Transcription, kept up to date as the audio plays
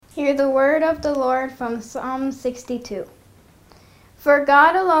Hear the word of the Lord from Psalm 62. For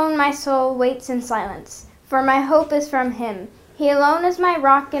God alone my soul waits in silence, for my hope is from him. He alone is my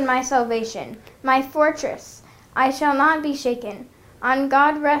rock and my salvation, my fortress. I shall not be shaken. On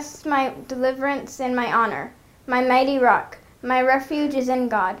God rests my deliverance and my honor, my mighty rock. My refuge is in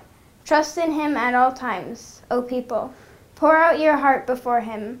God. Trust in him at all times, O people. Pour out your heart before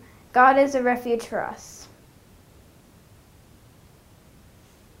him. God is a refuge for us.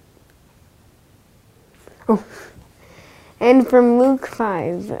 Oh. And from Luke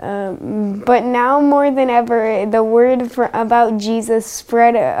 5, but now more than ever, the word about Jesus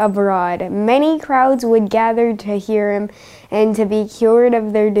spread abroad. Many crowds would gather to hear him and to be cured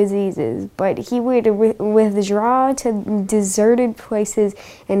of their diseases, but he would withdraw to deserted places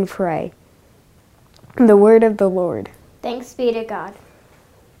and pray. The word of the Lord. Thanks be to God.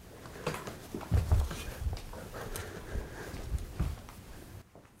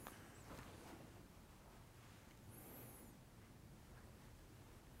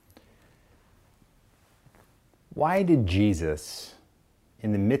 Why did Jesus,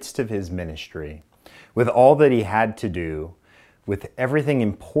 in the midst of his ministry, with all that he had to do, with everything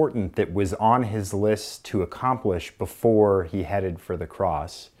important that was on his list to accomplish before he headed for the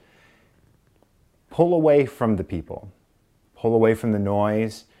cross, pull away from the people, pull away from the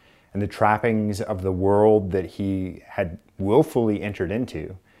noise and the trappings of the world that he had willfully entered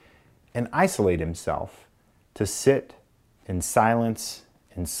into, and isolate himself to sit in silence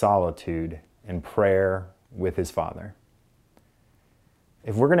and solitude and prayer with his Father?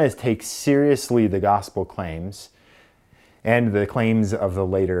 If we're going to take seriously the gospel claims and the claims of the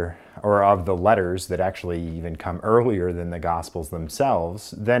later, or of the letters that actually even come earlier than the gospels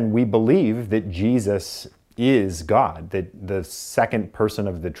themselves, then we believe that Jesus is God, that the second person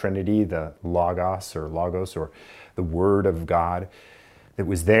of the Trinity, the Logos or the Word of God, that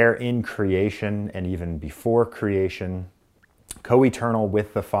was there in creation and even before creation, co-eternal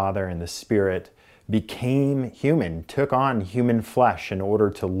with the Father and the Spirit, became human, took on human flesh in order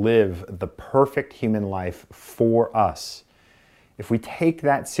to live the perfect human life for us. If we take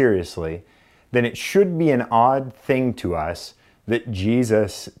that seriously, then it should be an odd thing to us that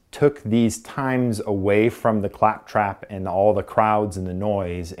Jesus took these times away from the claptrap and all the crowds and the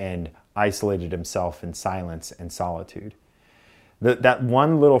noise and isolated himself in silence and solitude. That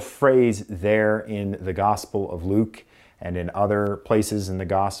one little phrase there in the Gospel of Luke and in other places in the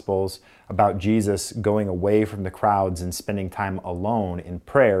Gospels about Jesus going away from the crowds and spending time alone in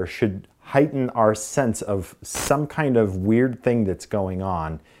prayer should heighten our sense of some kind of weird thing that's going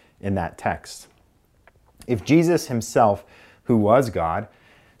on in that text. If Jesus himself, who was God,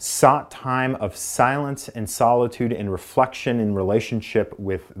 sought time of silence and solitude and reflection in relationship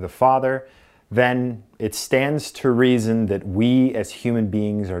with the Father, then it stands to reason that we as human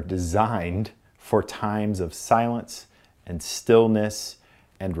beings are designed for times of silence and stillness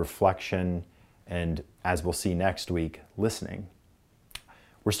and reflection and, as we'll see next week, listening.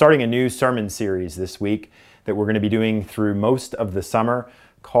 We're starting a new sermon series this week that we're going to be doing through most of the summer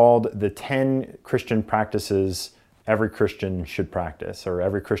called The 10 Christian Practices Every Christian Should Practice, or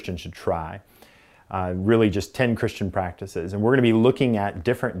Every Christian Should Try. Really just 10 Christian practices. And we're going to be looking at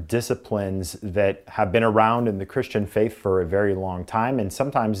different disciplines that have been around in the Christian faith for a very long time and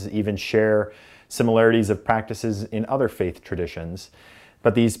sometimes even share similarities of practices in other faith traditions.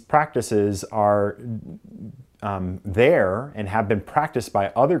 But these practices are there and have been practiced by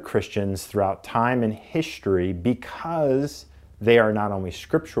other Christians throughout time and history because they are not only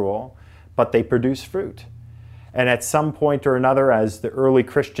scriptural, but they produce fruit. And at some point or another, as the early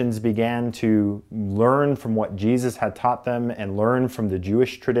Christians began to learn from what Jesus had taught them and learn from the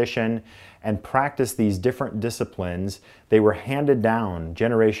Jewish tradition and practice these different disciplines, they were handed down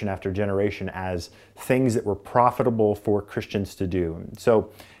generation after generation as things that were profitable for Christians to do.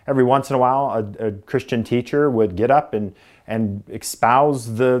 So every once in a while, a Christian teacher would get up and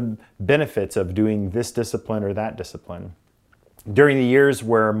espouse the benefits of doing this discipline or that discipline. During the years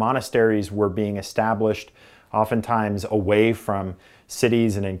where monasteries were being established, oftentimes away from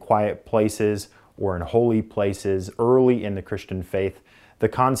cities and in quiet places or in holy places early in the Christian faith, the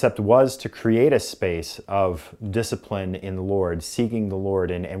concept was to create a space of discipline in the Lord, seeking the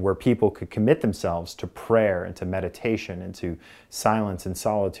Lord, and where people could commit themselves to prayer and to meditation and to silence and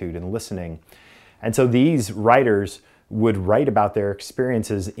solitude and listening. And so these writers would write about their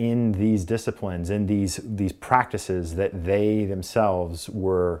experiences in these disciplines, in these practices that they themselves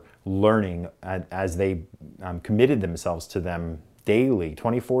were learning as they committed themselves to them daily,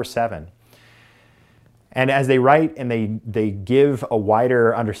 24/7. And as they write and they give a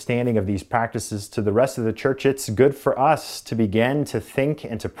wider understanding of these practices to the rest of the church, it's good for us to begin to think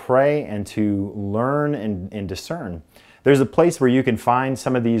and to pray and to learn and discern. There's a place where you can find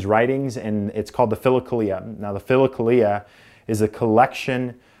some of these writings, and it's called the Philokalia. Now, the Philokalia is a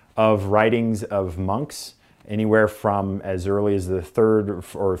collection of writings of monks, anywhere from as early as the 3rd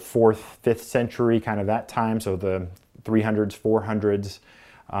or 4th, 5th century, kind of that time, so the 300s, 400s,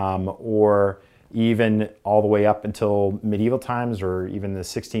 or even all the way up until medieval times, or even the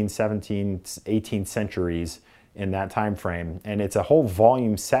 16th, 17th, 18th centuries in that time frame. And it's a whole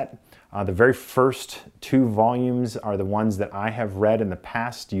volume set. The very first 2 volumes are the ones that I have read in the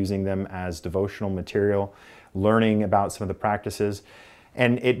past, using them as devotional material, learning about some of the practices.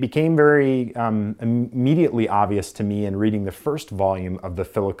 And it became very immediately obvious to me in reading the first volume of the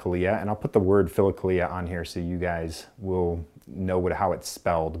Philokalia, and I'll put the word Philokalia on here so you guys will know how it's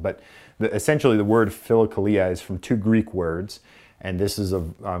spelled. But essentially the word Philokalia is from 2 Greek words, and this is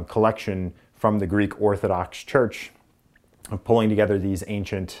a collection from the Greek Orthodox Church of pulling together these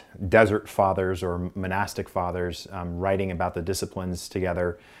ancient desert fathers or monastic fathers, writing about the disciplines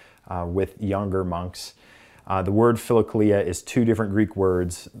together with younger monks. The word Philokalia is 2 different Greek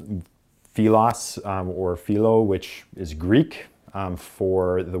words, philos or philo, which is Greek,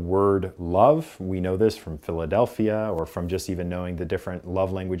 for the word love. We know this from Philadelphia, or from just even knowing the different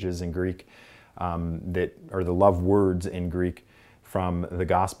love languages in Greek, or the love words in Greek from the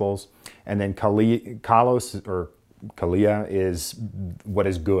Gospels. And then kalos or kalia is what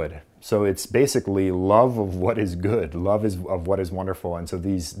is good. So it's basically love of what is good, love of what is wonderful. And so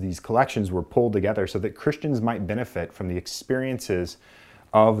these collections were pulled together so that Christians might benefit from the experiences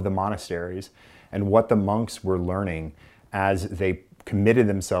of the monasteries and what the monks were learning as they committed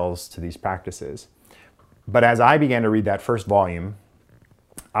themselves to these practices. But as I began to read that first volume,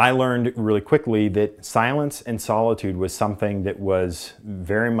 I learned really quickly that silence and solitude was something that was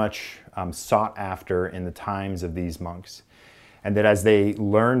very much sought after in the times of these monks. And that as they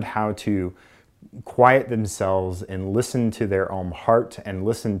learned how to quiet themselves and listen to their own heart and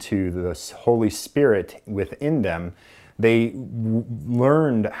listen to the Holy Spirit within them, they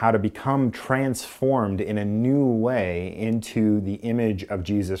learned how to become transformed in a new way into the image of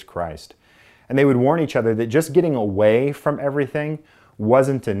Jesus Christ. And they would warn each other that just getting away from everything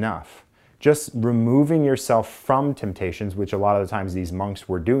wasn't enough. Just removing yourself from temptations, which a lot of the times these monks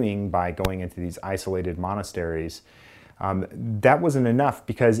were doing by going into these isolated monasteries, that wasn't enough,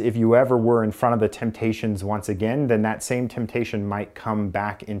 because if you ever were in front of the temptations once again, then that same temptation might come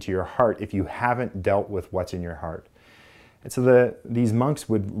back into your heart if you haven't dealt with what's in your heart. And so these monks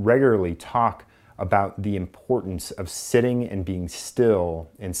would regularly talk about the importance of sitting and being still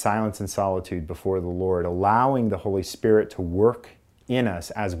in silence and solitude before the Lord, allowing the Holy Spirit to work in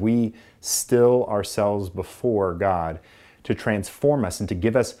us as we still ourselves before God, to transform us and to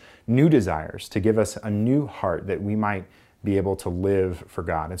give us new desires, to give us a new heart that we might be able to live for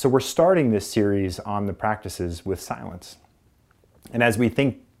God. And so we're starting this series on the practices with silence. And as we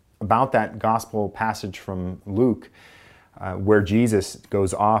think about that gospel passage from Luke, where Jesus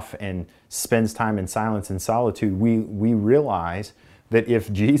goes off and spends time in silence and solitude, we realize that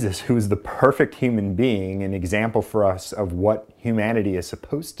if Jesus, who is the perfect human being, an example for us of what humanity is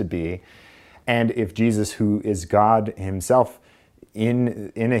supposed to be, and if Jesus, who is God himself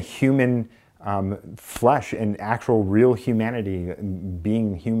in a human flesh, in actual real humanity,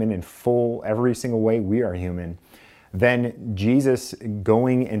 being human in full every single way we are human, then Jesus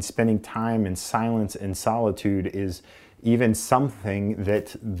going and spending time in silence and solitude is even something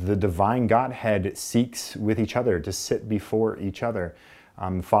that the divine Godhead seeks with each other, to sit before each other,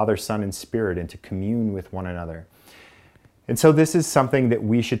 Father, Son, and Spirit, and to commune with one another. And so this is something that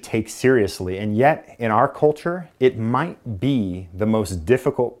we should take seriously. And yet, in our culture, it might be the most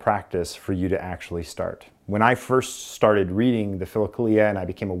difficult practice for you to actually start. When I first started reading the Philokalia and I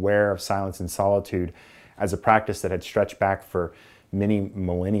became aware of silence and solitude as a practice that had stretched back for many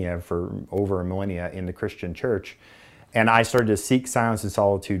millennia, for over a millennia in the Christian church, and I started to seek silence and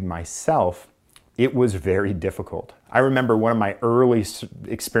solitude myself, it was very difficult. I remember one of my early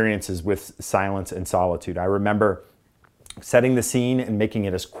experiences with silence and solitude. I remember setting the scene and making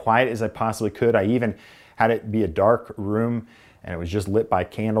it as quiet as I possibly could. I even had it be a dark room, and it was just lit by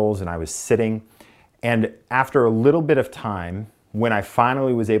candles, and I was sitting. And after a little bit of time, when I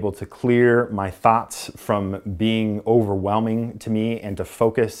finally was able to clear my thoughts from being overwhelming to me and to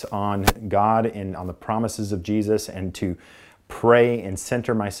focus on God and on the promises of Jesus and to pray and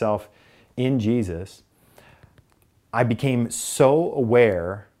center myself in Jesus, I became so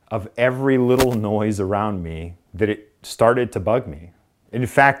aware of every little noise around me that it started to bug me. In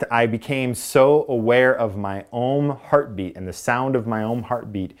fact, I became so aware of my own heartbeat and the sound of my own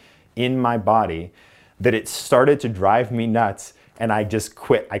heartbeat in my body that it started to drive me nuts, and I just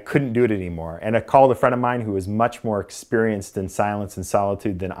quit. I couldn't do it anymore. And I called a friend of mine who was much more experienced in silence and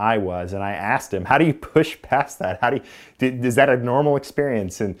solitude than I was, and I asked him, how do you push past that? Is that a normal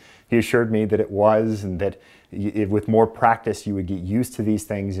experience? And he assured me that it was, and that with more practice you would get used to these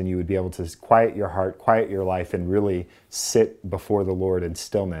things, and you would be able to quiet your heart, quiet your life, and really sit before the Lord in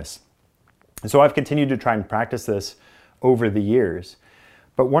stillness. And so I've continued to try and practice this over the years.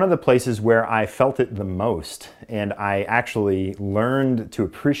 But one of the places where I felt it the most, and I actually learned to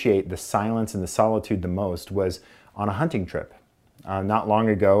appreciate the silence and the solitude the most, was on a hunting trip. Not long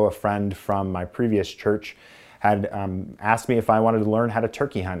ago, a friend from my previous church had asked me if I wanted to learn how to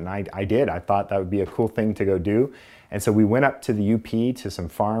turkey hunt, and I did. I thought that would be a cool thing to go do. And so we went up to the UP to some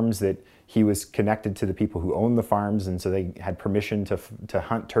farms that he was connected to the people who owned the farms, and so they had permission to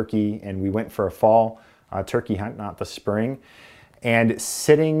hunt turkey, and we went for a fall turkey hunt, not the spring. And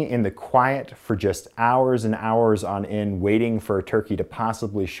sitting in the quiet for just hours and hours on end, waiting for a turkey to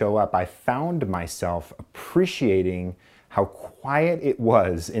possibly show up, I found myself appreciating how quiet it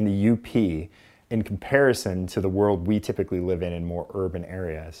was in the UP in comparison to the world we typically live in more urban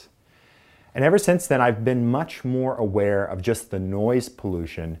areas. And ever since then, I've been much more aware of just the noise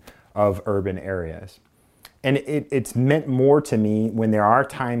pollution of urban areas. And it's meant more to me when there are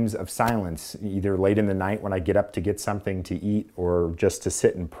times of silence, either late in the night when I get up to get something to eat, or just to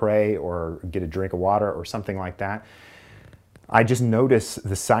sit and pray, or get a drink of water, or something like that. I just notice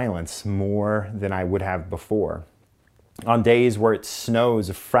the silence more than I would have before. On days where it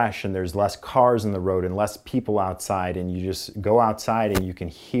snows fresh and there's less cars on the road and less people outside, and you just go outside and you can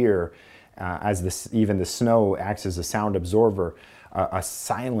hear, even the snow acts as a sound absorber, a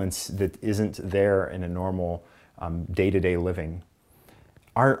silence that isn't there in a normal day-to-day living.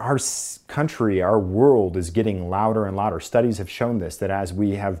 Our country, our world is getting louder and louder. Studies have shown this, that as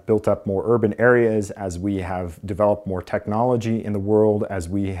we have built up more urban areas, as we have developed more technology in the world, as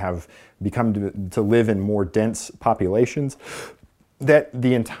we have become to live in more dense populations, that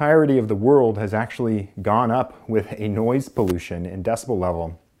the entirety of the world has actually gone up with a noise pollution and decibel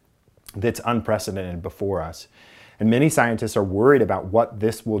level that's unprecedented before us. And many scientists are worried about what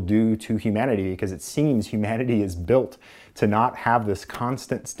this will do to humanity, because it seems humanity is built to not have this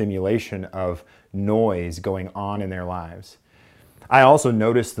constant stimulation of noise going on in their lives. I also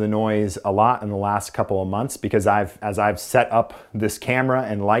noticed the noise a lot in the last couple of months, because as I've set up this camera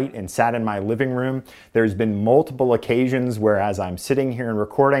and light and sat in my living room, there's been multiple occasions where, as I'm sitting here and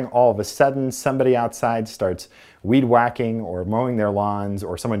recording, all of a sudden somebody outside starts weed whacking or mowing their lawns,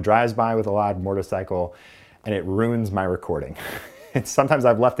 or someone drives by with a loud motorcycle, and it ruins my recording. And sometimes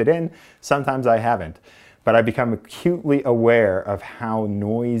I've left it in, sometimes I haven't. But I've become acutely aware of how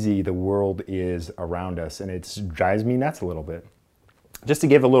noisy the world is around us, and it drives me nuts a little bit. Just to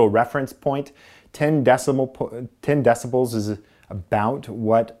give a little reference point, 10 decibels is about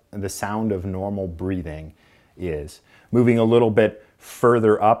what the sound of normal breathing is. Moving a little bit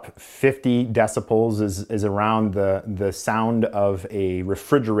further up, 50 decibels is around the sound of a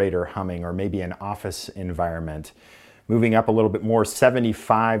refrigerator humming, or maybe an office environment. Moving up a little bit more,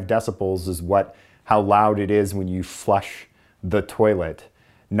 75 decibels is how loud it is when you flush the toilet.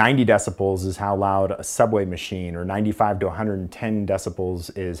 90 decibels is how loud a subway machine, or 95 to 110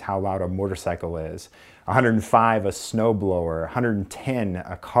 decibels is how loud a motorcycle is. 105 a snowblower, 110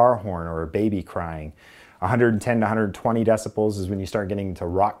 a car horn or a baby crying. 110 to 120 decibels is when you start getting into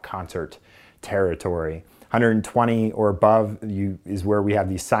rock concert territory. 120 or above is where we have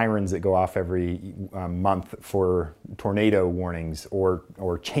these sirens that go off every month for tornado warnings, or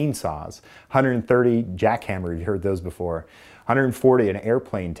chainsaws. 130 jackhammer, you've heard those before. 140 an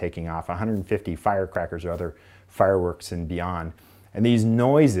airplane taking off. 150 firecrackers or other fireworks and beyond. And these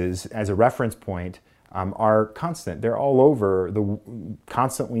noises, as a reference point, are constant. They're all over,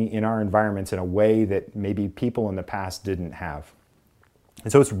 constantly in our environments in a way that maybe people in the past didn't have.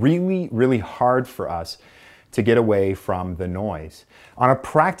 And so it's really, really hard for us to get away from the noise. On a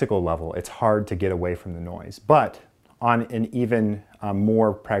practical level, it's hard to get away from the noise. But on an even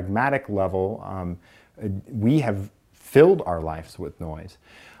more pragmatic level, we have filled our lives with noise.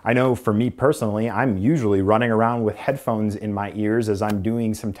 I know for me personally, I'm usually running around with headphones in my ears as I'm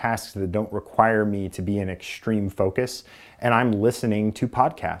doing some tasks that don't require me to be in extreme focus, and I'm listening to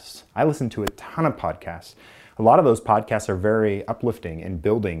podcasts. I listen to a ton of podcasts. A lot of those podcasts are very uplifting and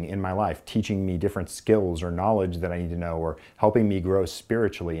building in my life, teaching me different skills or knowledge that I need to know, or helping me grow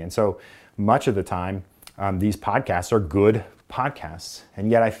spiritually. And so much of the time, these podcasts are good podcasts,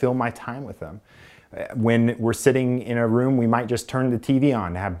 and yet I fill my time with them. When we're sitting in a room, we might just turn the TV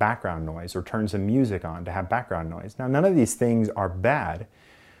on to have background noise or turn some music on to have background noise. Now, none of these things are bad,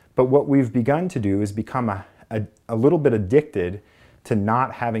 but what we've begun to do is become a little bit addicted to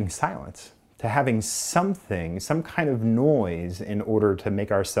not having silence, to having something, some kind of noise in order to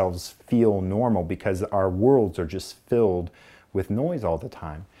make ourselves feel normal, because our worlds are just filled with noise all the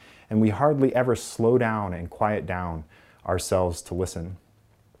time. And we hardly ever slow down and quiet down ourselves to listen.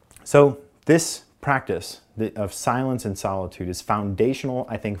 So this practice of silence and solitude is foundational,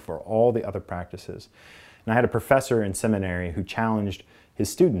 I think, for all the other practices. And I had a professor in seminary who challenged his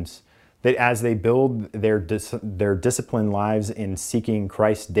students that as they build their disciplined lives in seeking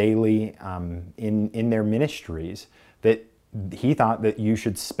Christ daily in their ministries, that he thought that you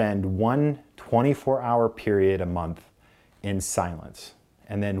should spend one 24-hour period a month in silence,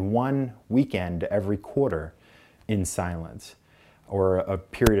 and then one weekend every quarter in silence, or a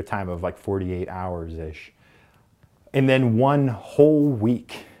period of time of like 48 hours-ish. And then one whole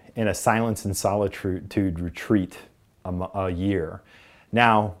week in a silence and solitude retreat a year.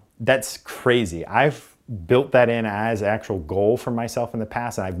 Now, that's crazy. I've built that in as an actual goal for myself in the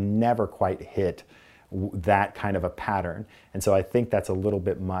past, and I've never quite hit that kind of a pattern. And so I think that's a little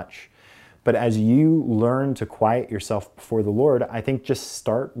bit much. But as you learn to quiet yourself before the Lord, I think just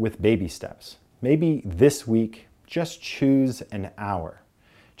start with baby steps. Maybe this week, just choose an hour.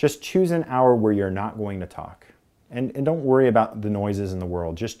 Just choose an hour where you're not going to talk. And don't worry about the noises in the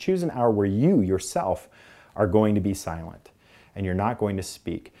world. Just choose an hour where you yourself are going to be silent and you're not going to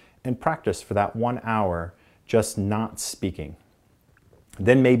speak. And practice for that 1 hour just not speaking.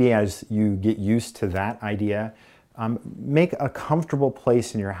 Then maybe as you get used to that idea, make a comfortable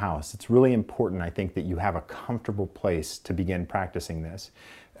place in your house. It's really important, I think, that you have a comfortable place to begin practicing this.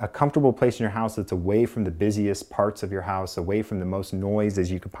 A comfortable place in your house that's away from the busiest parts of your house, away from the most noise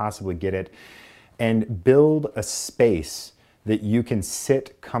as you could possibly get it, and build a space that you can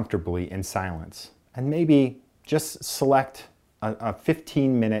sit comfortably in silence. And maybe just select a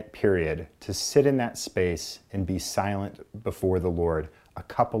 15-minute period to sit in that space and be silent before the Lord a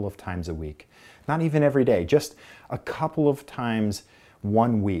couple of times a week. Not even every day, just a couple of times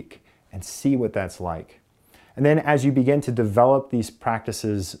 1 week, and see what that's like. And then as you begin to develop these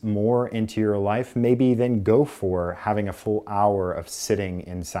practices more into your life, maybe then go for having a full hour of sitting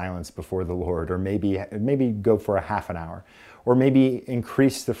in silence before the Lord, or maybe go for a half an hour, or maybe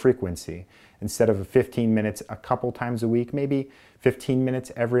increase the frequency. Instead of 15 minutes a couple times a week, maybe 15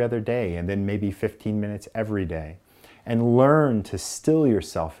 minutes every other day, and then maybe 15 minutes every day. And learn to still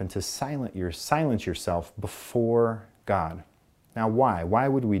yourself and to silence yourself before God. Now, why? Why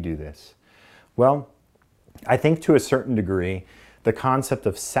would we do this? Well, I think to a certain degree, the concept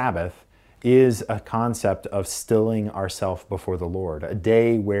of Sabbath is a concept of stilling ourselves before the Lord. A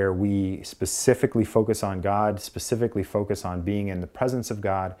day where we specifically focus on God, specifically focus on being in the presence of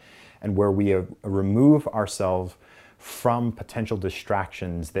God, and where we remove ourselves from potential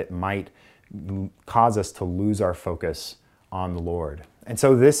distractions that might cause us to lose our focus on the Lord. And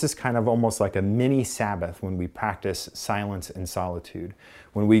so this is kind of almost like a mini Sabbath when we practice silence and solitude,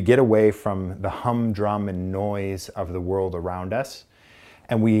 when we get away from the humdrum and noise of the world around us,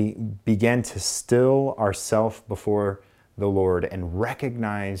 and we begin to still ourselves before the Lord and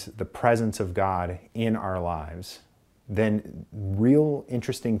recognize the presence of God in our lives. Then real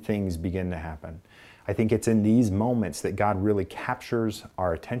interesting things begin to happen. I think it's in these moments that God really captures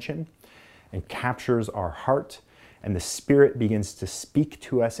our attention and captures our heart, and the Spirit begins to speak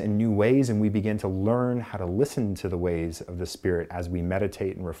to us in new ways, and we begin to learn how to listen to the ways of the Spirit as we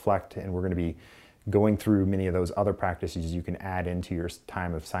meditate and reflect. And we're going to be going through many of those other practices you can add into your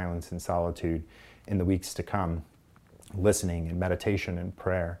time of silence and solitude in the weeks to come. Listening and meditation and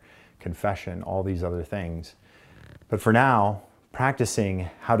prayer, confession, all these other things. But for now, practicing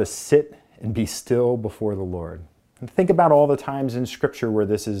how to sit and be still before the Lord. And think about all the times in Scripture where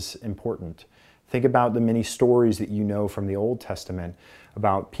this is important. Think about the many stories that you know from the Old Testament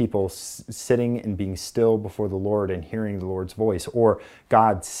about people sitting and being still before the Lord and hearing the Lord's voice, or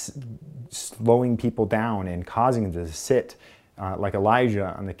God slowing people down and causing them to sit like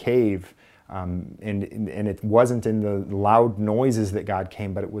Elijah on the cave. And it wasn't in the loud noises that God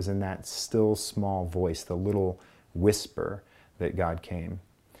came, but it was in that still small voice, the little whisper that God came.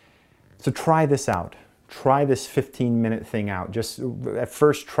 So try this out. Try this 15-minute thing out. Just at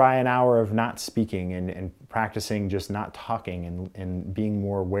first try an hour of not speaking and practicing just not talking and being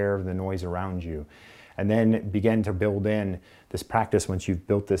more aware of the noise around you. And then begin to build in this practice once you've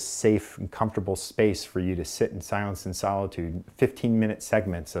built this safe and comfortable space for you to sit in silence and solitude, 15-minute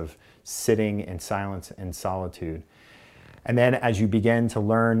segments of sitting in silence and solitude. And then as you begin to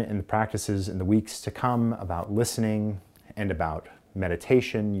learn in the practices in the weeks to come about listening and about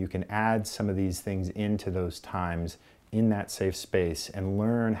meditation, you can add some of these things into those times in that safe space and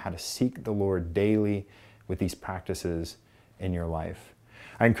learn how to seek the Lord daily with these practices in your life.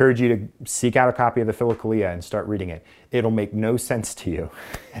 I encourage you to seek out a copy of the Philokalia and start reading it. It'll make no sense to you.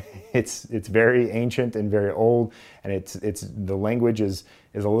 It's very ancient and very old, and the language is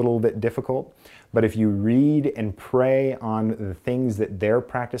a little bit difficult. But if you read and pray on the things that they're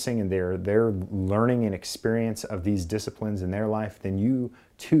practicing and their learning and experience of these disciplines in their life, then you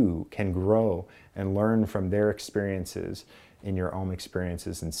too can grow and learn from their experiences in your own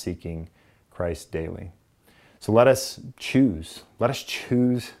experiences in seeking Christ daily. So let us choose. Let us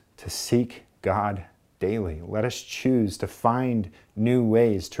choose to seek God daily. Let us choose to find new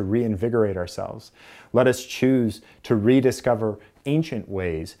ways to reinvigorate ourselves. Let us choose to rediscover ancient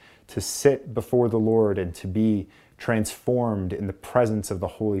ways to sit before the Lord and to be transformed in the presence of the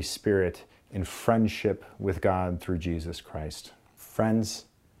Holy Spirit in friendship with God through Jesus Christ. Friends,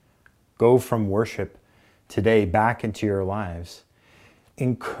 go from worship today back into your lives,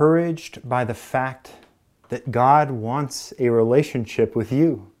 encouraged by the fact that God wants a relationship with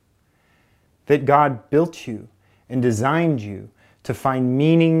you, that God built you and designed you to find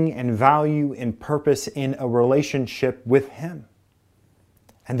meaning and value and purpose in a relationship with Him,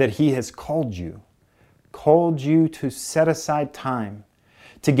 and that He has called you to set aside time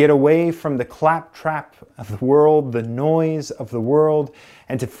to get away from the claptrap of the world, the noise of the world,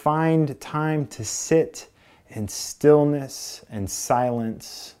 and to find time to sit in stillness and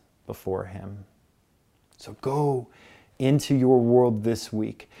silence before Him. So go into your world this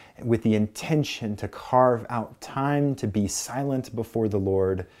week with the intention to carve out time to be silent before the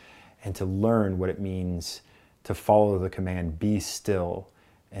Lord and to learn what it means to follow the command, be still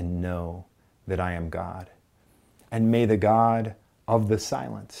and know that I am God. And may the God of the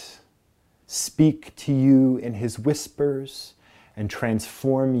silence speak to you in His whispers and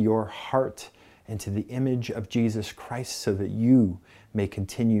transform your heart into the image of Jesus Christ so that you may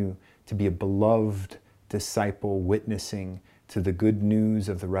continue to be a beloved disciple witnessing to the good news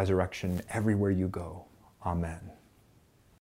of the resurrection everywhere you go. Amen.